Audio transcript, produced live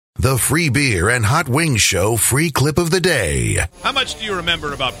The Free Beer and Hot Wings Show free clip of the day. How much do you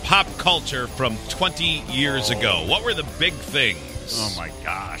remember about pop culture from 20 years ago? What were the big things? Oh, my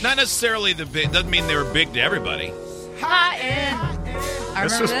gosh. Not necessarily the big, doesn't mean they were big to everybody. This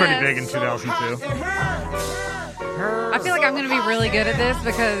was pretty big in 2002. I feel like I'm going to be really good at this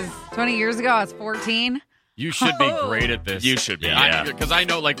because 20 years ago I was 14. You should be great at this. You should be, yeah. Because I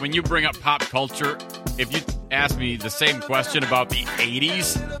know, like, when you bring up pop culture, if you ask me the same question about the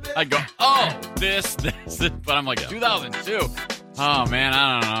 80s, I'd go, oh, this. But I'm like, 2002. Oh, man,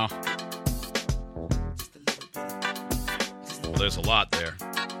 I don't know. Well, there's a lot there.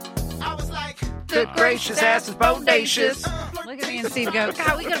 Good gracious, ass is bodacious. Look at me and Steve go,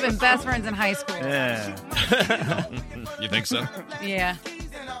 God, we could have been best friends in high school. Yeah. You think so? Yeah.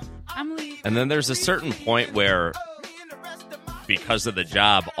 I'm leaving. And then there's a certain point where, because of the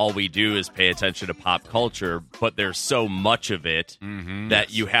job, all we do is pay attention to pop culture, but there's so much of it that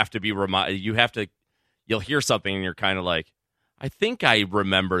you have to be you'll hear something and you're kind of like, I think I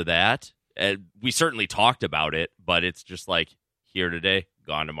remember that. We certainly talked about it, but it's just like, here today,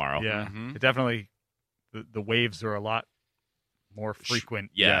 gone tomorrow. Yeah, it definitely, the waves are a lot more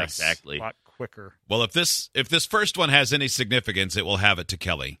frequent. Yeah, exactly. A lot quicker. Well, if this first one has any significance, it will have it to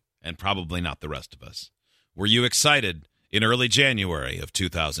Kelly, and probably not the rest of us. Were you excited in early January of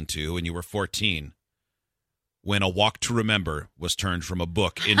 2002 when you were 14 when A Walk to Remember was turned from a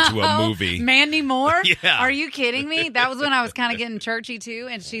book into a movie? Mandy Moore? Yeah. Are you kidding me? That was when I was kind of getting churchy, too,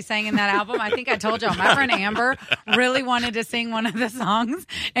 and she sang in that album. I think I told y'all, my friend Amber really wanted to sing one of the songs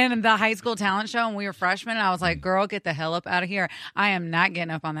in the high school talent show, and we were freshmen, and I was like, girl, get the hell up out of here. I am not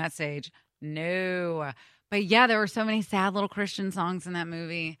getting up on that stage. No. But, yeah, there were so many sad little Christian songs in that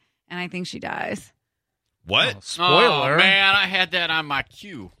movie, and I think she dies. What? Oh, spoiler. Oh, man, I had that on my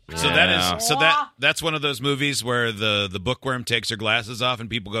queue. So that's one of those movies where the bookworm takes her glasses off and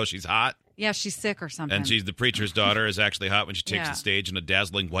people go, she's hot. Yeah, she's sick or something. And she's the preacher's daughter is actually hot when she takes the stage in a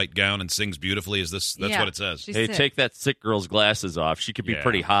dazzling white gown and sings beautifully. That's what it says. Hey, sick. take that sick girl's glasses off. She could be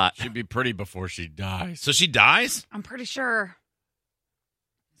pretty hot. She'd be pretty before she dies. So she dies? I'm pretty sure.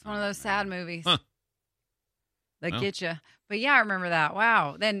 It's one of those sad movies that get you. But yeah, I remember that.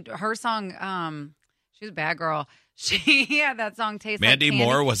 Wow. Then her song, she was a bad girl. She had that song Taste Mandy Like Candy.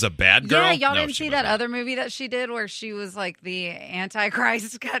 Moore was a bad girl? Yeah, y'all No, didn't she see that wasn't. other movie that she did where she was like the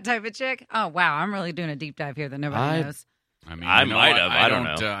Antichrist type of chick? Oh, wow. I'm really doing a deep dive here that nobody knows. I mean, I might have. I don't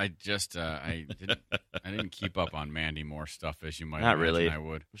know. I didn't keep up on Mandy Moore stuff as you might Not imagine really. I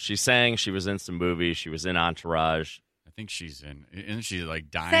would. She sang. She was in some movies. She was in Entourage. I think isn't she like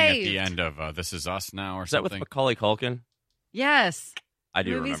dying Saved. at the end of This Is Us now or Is that something? with Macaulay Culkin? Yes. I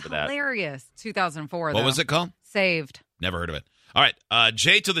do Movie's remember that. hilarious. 2004, though. What was it called? Saved. Never heard of it. All right.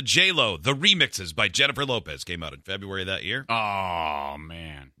 J to the J-Lo, the remixes by Jennifer Lopez came out in February of that year. Oh,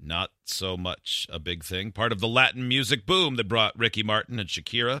 man. Not so much a big thing. Part of the Latin music boom that brought Ricky Martin and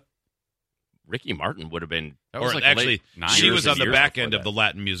Shakira. Ricky Martin would have been. That was Or like actually, the late she 90s. was on the years back before end of that. the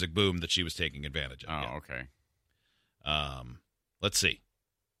Latin music boom that she was taking advantage of. Oh, yeah. okay. Let's see.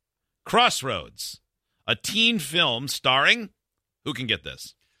 Crossroads, a teen film starring, who can get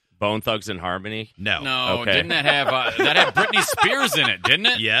this? Bone Thugs and Harmony. No. No, Okay. didn't that have Britney Spears in it, didn't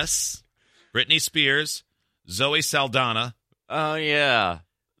it? Yes. Britney Spears, Zoe Saldana, Oh, yeah.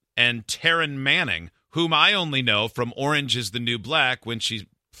 and Taryn Manning, whom I only know from Orange is the New Black when she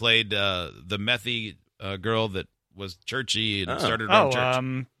played the methy girl that was churchy and started her own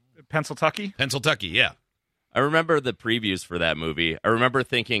church. Pennsyltucky? Pennsyltucky, yeah. I remember the previews for that movie. I remember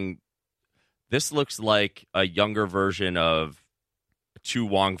thinking, this looks like a younger version of Chu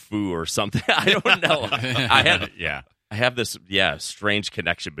Wong Fu or something. I don't know. I have this strange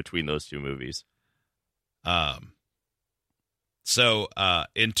connection between those two movies. So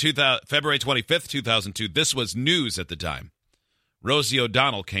in February 25th, 2002, this was news at the time. Rosie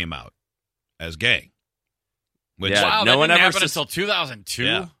O'Donnell came out as gay. Which, Yeah, Wow, no that one didn't ever happen until 2002?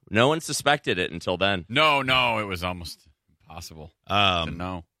 Yeah. No one suspected it until then. No, it was almost impossible to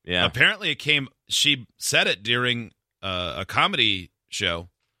know. Yeah. Apparently she said it during a comedy show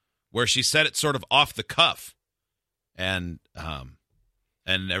where she said it sort of off the cuff. And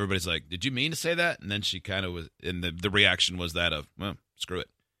everybody's like, did you mean to say that? And then she kind of was, and the reaction was that of, well, screw it.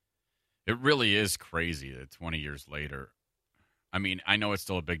 It really is crazy that 20 years later. I mean, I know it's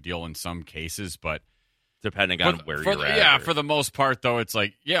still a big deal in some cases, but Depending on where you're at. Yeah, or- for the most part, though, it's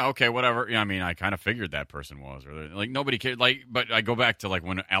like, yeah, okay, whatever. Yeah, I mean, I kind of figured that person was. Or like, nobody cared. Like, but I go back to, like,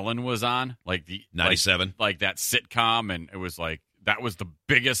 when Ellen was on, like, the 97. like that sitcom, and it was like, that was the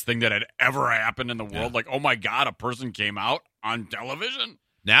biggest thing that had ever happened in the world. Yeah. Like, oh, my God, a person came out on television?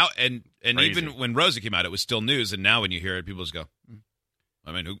 Now, and Crazy. even when Rosie came out, it was still news. And now when you hear it, people just go,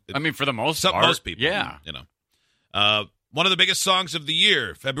 I mean, for the most part, most people, yeah. you know. One of the biggest songs of the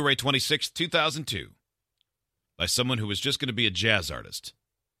year, February 26, 2002, by someone who was just going to be a jazz artist,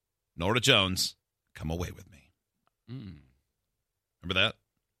 Norah Jones, "Come Away With Me." Remember that?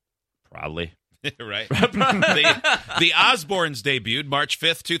 Probably. Right. The Osbournes debuted March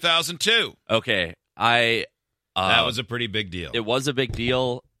 5th, 2002. Okay, That was a pretty big deal. It was a big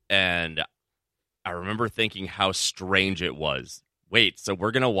deal, and I remember thinking how strange it was. Wait, so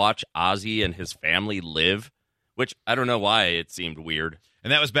we're going to watch Ozzy and his family live? Which, I don't know why it seemed weird.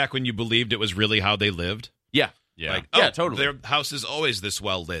 And that was back when you believed it was really how they lived? Yeah. Yeah. Like, Yeah, totally. Their house is always this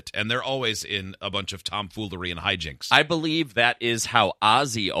well lit, and they're always in a bunch of tomfoolery and hijinks. I believe that is how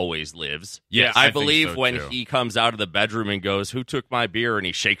Ozzy always lives. Yes, I I think believe so, when too. he comes out of the bedroom and goes, "Who took my beer?" and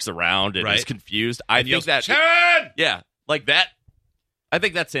he shakes around and Right. is confused. I And think yells, that, "Sharon!" yeah, like that. I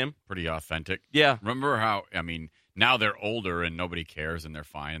think that's him. Pretty authentic. Yeah. Remember how, now they're older and nobody cares and they're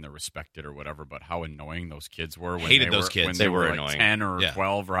fine and they're respected or whatever, but how annoying those kids were when Hated they those were, kids. when They they were were like annoying. 10 or Yeah.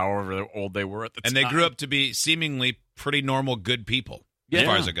 12 or however old they were at the And time. they grew up to be seemingly pretty normal, good people, as Yeah.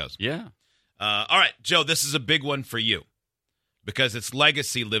 far as it goes. Yeah. All right, Joe, this is a big one for you because its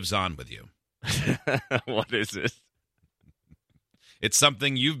legacy lives on with you. What is this? It's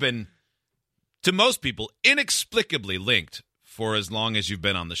something you've been, to most people, inexplicably linked for as long as you've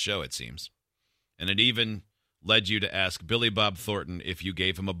been on the show, it seems. And it even led you to ask Billy Bob Thornton if you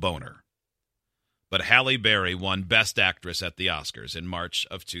gave him a boner. But Halle Berry won Best Actress at the Oscars in March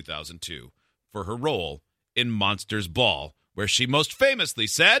of 2002 for her role in Monsters Ball, where she most famously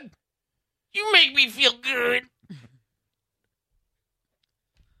said, You make me feel good.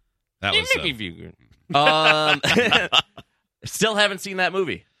 that You was make me feel good. Still haven't seen that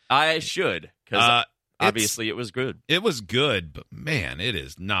movie. I should, because obviously it was good. it was good, but man, it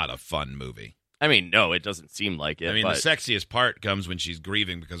is not a fun movie. I mean, no, it doesn't seem like it. I mean, but the sexiest part comes when she's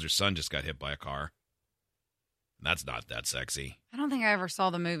grieving because her son just got hit by a car. That's not that sexy. I don't think I ever saw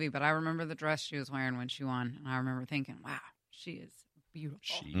the movie, but I remember the dress she was wearing when she won. And I remember thinking, wow, she is beautiful.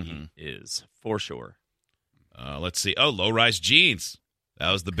 she Mhm. is, for sure. Let's see. Oh, low-rise jeans.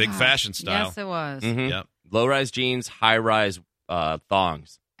 That was the big God, fashion style. Yes, it was. Mhm. Yep. Low-rise jeans, high-rise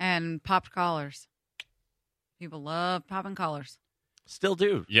thongs. And popped collars. People love popping collars. Still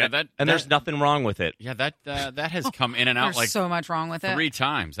do. Yeah, And there's nothing wrong with it. Yeah, that has come in and out There's like so much wrong with it. 3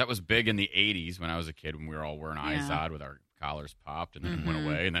 times. That was big in the 80s when I was a kid when we were all wearing Yeah. Izod with our collars popped and then it went Mhm.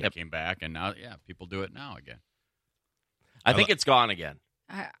 away and then Yep. it came back and now, yeah, people do it now again. I think it's gone again.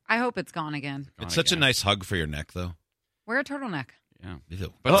 I hope it's gone again. Gone It's such a again. nice hug for your neck, though. Wear a turtleneck. Yeah.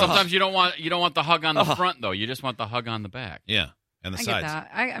 Ew. But Ugh. sometimes you don't want the hug on the Ugh. front though. You just want the hug on the back. Yeah, and the I sides. get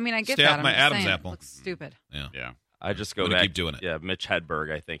that. I mean, I get Stay that. off I'm my just Adam's saying, apple. It looks stupid. Yeah. I just go I'm gonna back. keep doing it. Yeah, Mitch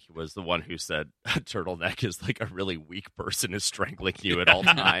Hedberg, I think, was the one who said a turtleneck is like a really weak person is strangling you at all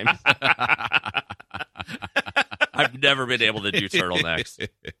times. I've never been able to do turtlenecks.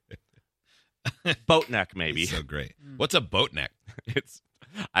 Boat neck, maybe. So great. What's a boat neck? It's,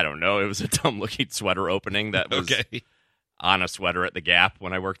 I don't know. It was a dumb looking sweater opening that was Okay. on a sweater at the Gap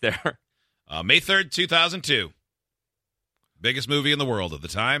when I worked there. May 3rd, 2002. Biggest movie in the world at the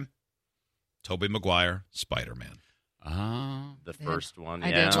time. Tobey Maguire, Spider-Man. Oh. The Did. first one, I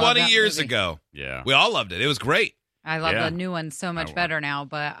yeah. did. Love 20 that years movie. ago. Yeah. We all loved it. It was great. I love Yeah. the new one so much I- better now,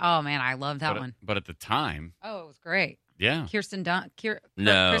 but oh man, I love that one. But at the time, Oh, it was great. yeah. Kirsten Dunst.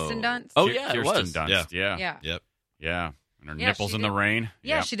 No. Kristen Dunst. Oh, yeah, it Kirsten was. Dunst. Yeah. yeah. Yep. Yeah. And her Yeah, nipples she in the did. rain.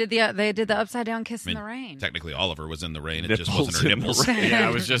 Yeah, Yep. she did the. They did the upside down kiss I mean, in the rain. Technically, Oliver was in the rain. It just Nipples wasn't her in the nipples. rain. Yeah,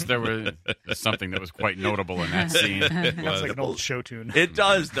 it was just there was something that was quite notable in that scene. It Sounds was. like an old show tune. It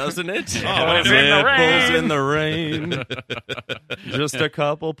does, doesn't it? Oh, Nipples in the rain. Just a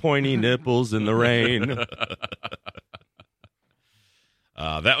couple pointy nipples in the rain.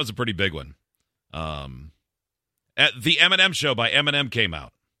 That was a pretty big one. At the Eminem show by Eminem came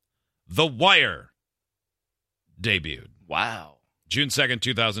out. The Wire debuted Wow. June 2nd,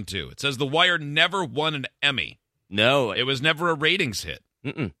 2002. It says The Wire never won an Emmy. No, It was never a ratings hit.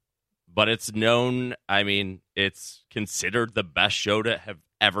 mm-mm. But it's known, I mean, it's considered the best show to have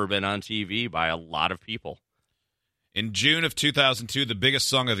ever been on TV by a lot of people. In June of 2002, the biggest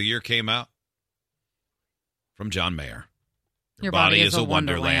song of the year came out from John Mayer. Your body is a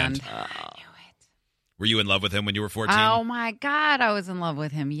wonderland. Uh, Were you in love with him when you were 14? Oh my God, I was in love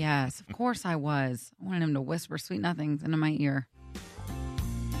with him. Yes, of course I was. I wanted him to whisper sweet nothings into my ear.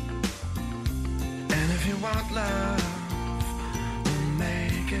 And if you want love, we'll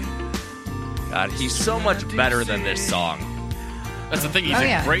make it. God, he's so much better than this song. That's the thing. He's Oh, a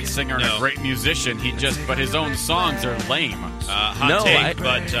yeah. great singer and No. a great musician. But his own songs are lame. Hot No, take,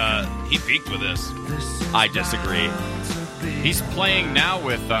 but he peaked with this. I disagree. He's playing now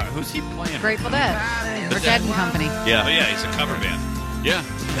with who's he playing? Grateful Dead. Or Dead and Company. Yeah. Oh, yeah, he's a cover band. Yeah,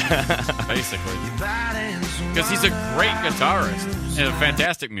 basically. Because he's a great guitarist and a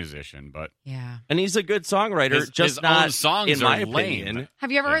fantastic musician, but Yeah. And he's a good songwriter, his just own not, songs in my are lame. opinion.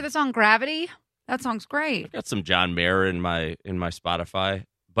 Have you ever heard the song Gravity? That song's great. I've got some John Mayer in my Spotify,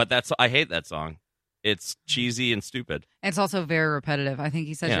 but I hate that song. It's cheesy and stupid. It's also very repetitive. I think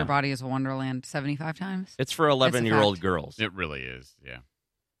he says Yeah. your body is a wonderland 75 times. It's for 11-year-old fact. girls. it really is.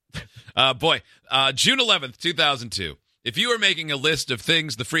 Yeah. June 11th, 2002. If you were making a list of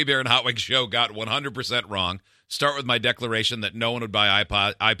things the Free Beer and Hot Wings show got 100% wrong, start with my declaration that no one would buy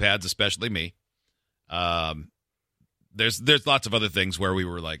iPads, especially me. There's lots of other things where we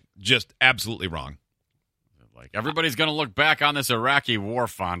were like just absolutely wrong. Like everybody's going to look back on this Iraqi war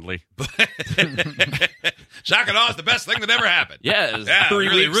fondly. Shock and awe is the best thing that ever happened. Yeah, it was Yeah, 3 we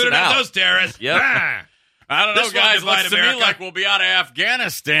really weeks rooted out out. those terrorists. Yep. Ah. I don't know, This won't guys. divide Looks to America. me like we'll be out of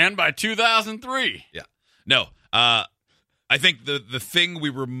Afghanistan by 2003. Yeah. No. I think the thing we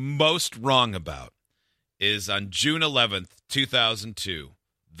were most wrong about is on June 11th, 2002,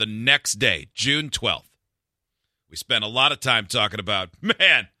 the next day, June 12th. We spent a lot of time talking about,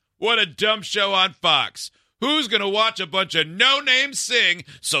 man, what a dumb show on Fox. Who's going to watch a bunch of no-names sing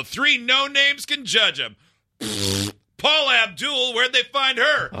so 3 no-names can judge them? Paula Abdul, where'd they find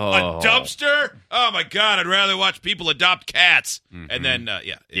her? Oh. A dumpster? Oh, my God, I'd rather watch people adopt cats. Mm-hmm. And then,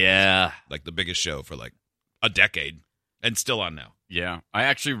 Yeah. like the biggest show for like a decade and still on now. Yeah. I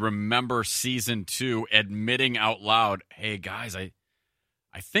actually remember season 2 admitting out loud, hey, guys, I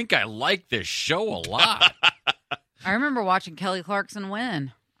think I like this show a lot. I remember watching Kelly Clarkson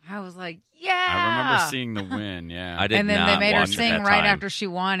win. I was like, yeah. I remember seeing the win, yeah. I did And then not they made her watch at sing that right time. after she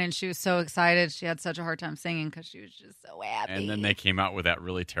won, and she was so excited. She had such a hard time singing because she was just so happy. And then they came out with that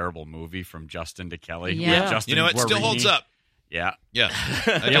really terrible movie from Justin to Kelly. Yeah. with Justin You know, it still Guarini. holds up. Yeah. Yeah.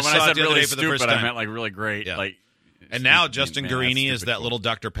 Yeah, just when saw I it said the other really day for the stupid, first I time. meant like really great. Yeah. Like, And now stupid, Justin bad, Guarini is stupid that cool. little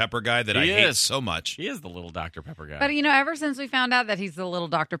Dr. Pepper guy that I He hate is. so much. He is the little Dr. Pepper guy. But, you know, ever since we found out that he's the little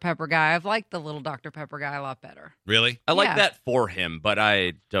Dr. Pepper guy, I've liked the little Dr. Pepper guy a lot better. Really? I like Yeah. that for him, but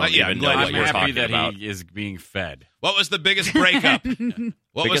I don't Yeah, I'm even glad know that what I'm you're you're happy talking that about. he is being fed. What was the biggest breakup?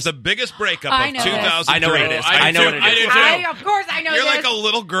 What was Biggest- the biggest breakup I of know this. 2003? I know what it is. I I know do what too. it I is. do too. Of course, I know You're this. like a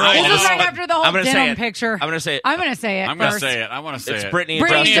little girl. This just is right like- after the whole I'm gonna say denim it. picture. I'm going to say it. I'm going to say it I'm going to first. say it. I want to say It's it. Brittany and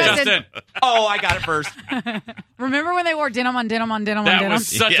Brittany Justin. Justin. Oh, I got it first. Remember when they wore denim on denim on denim on That denim? was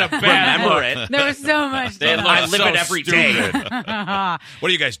such Yeah. a bad Remember look. it. There was so much They denim. I live it every day. stupid. What are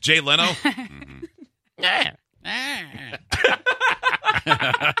you guys, Jay Leno? Yeah.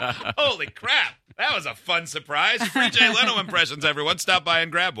 Holy crap. That was a fun surprise. Free Jay Leno impressions, everyone. Stop by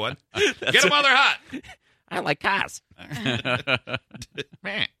and grab one. Get them while they're hot. I like cars.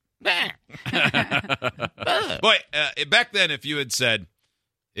 Boy, back then, if you had said,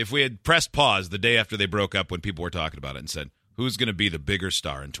 if we had pressed pause the day after they broke up when people were talking about it and said, who's going to be the bigger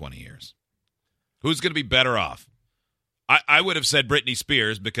star in 20 years? Who's going to be better off? I would have said Britney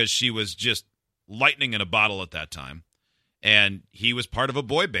Spears because she was just lightning in a bottle at that time. And he was part of a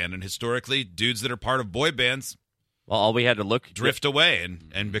boy band. And historically, dudes that are part of boy bands Well, all we had to look drift away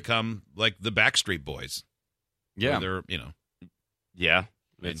and become like the Backstreet Boys. Yeah. Where they're, Yeah,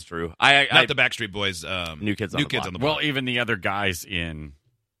 it's true. I not the Backstreet Boys. New Kids on the Block. on the Well, Block. even the other guys in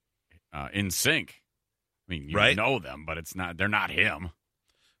Sync. I mean, you Right. know them, but they're not him.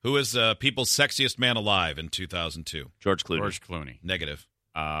 Who is people's sexiest man alive in 2002? George Clooney. George Clooney. Negative.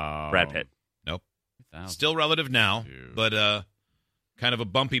 Brad Pitt. Nope. 2000. Still relative now, Dude. but kind of a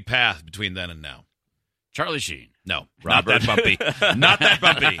bumpy path between then and now. Charlie Sheen. No, Robert. not that bumpy. Not that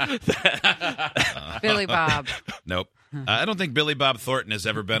bumpy. Billy Bob. Nope. I don't think Billy Bob Thornton has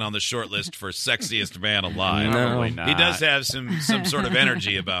ever been on the short list for sexiest man alive. No. Probably not. He does have some sort of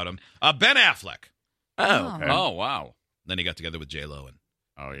energy about him. Ben Affleck. Oh, okay. Oh, wow. Then he got together with J-Lo. And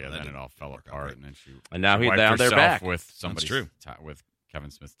Oh, yeah. That Then it didn't all fell work out apart. right. And then she And now wiped they're herself back. with somebody's true. with Kevin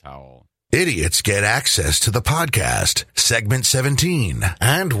Smith's towel. Idiots get access to the podcast, segment 17,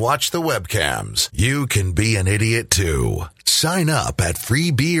 and watch the webcams. You can be an idiot too. Sign up at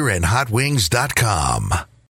freebeerandhotwings.com.